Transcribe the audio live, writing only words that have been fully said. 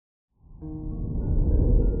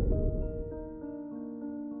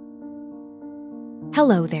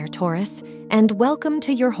Hello there, Taurus, and welcome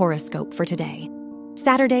to your horoscope for today,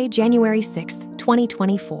 Saturday, January 6th,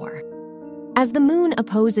 2024. As the moon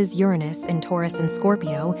opposes Uranus in Taurus and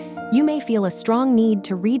Scorpio, you may feel a strong need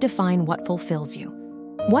to redefine what fulfills you.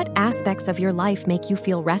 What aspects of your life make you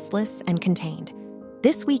feel restless and contained?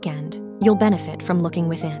 This weekend, you'll benefit from looking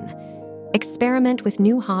within. Experiment with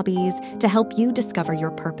new hobbies to help you discover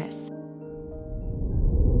your purpose.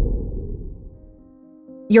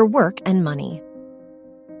 Your work and money.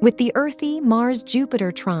 With the earthy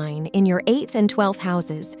Mars-Jupiter trine in your 8th and 12th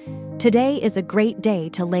houses, today is a great day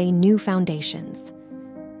to lay new foundations.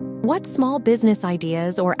 What small business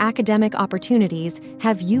ideas or academic opportunities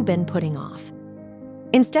have you been putting off?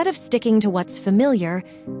 Instead of sticking to what's familiar,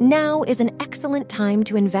 now is an excellent time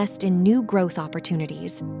to invest in new growth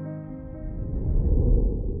opportunities.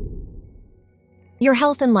 Your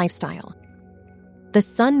health and lifestyle. The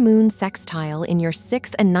Sun-Moon sextile in your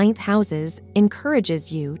 6th and 9th houses encourages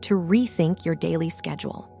you to rethink your daily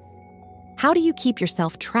schedule. How do you keep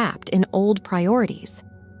yourself trapped in old priorities?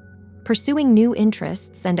 Pursuing new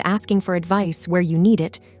interests and asking for advice where you need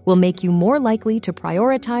it will make you more likely to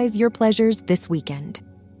prioritize your pleasures this weekend.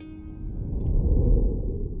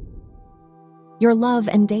 Your love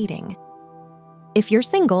and dating. If you're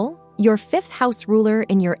single, your 5th house ruler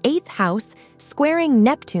in your 8th house, squaring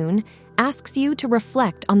Neptune, asks you to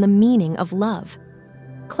reflect on the meaning of love.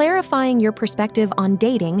 Clarifying your perspective on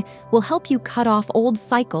dating will help you cut off old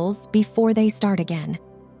cycles before they start again.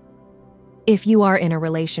 If you are in a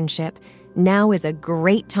relationship, now is a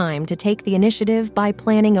great time to take the initiative by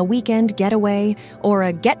planning a weekend getaway or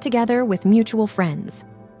a get-together with mutual friends.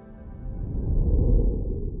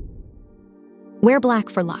 Wear black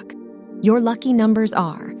for luck. Your lucky numbers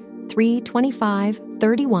are 3, 25,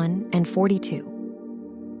 31, and 42.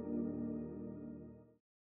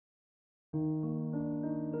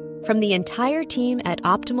 From the entire team at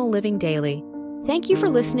Optimal Living Daily, thank you for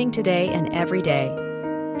listening today and every day.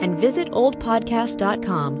 And visit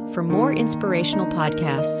oldpodcast.com for more inspirational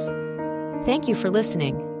podcasts. Thank you for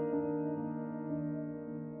listening.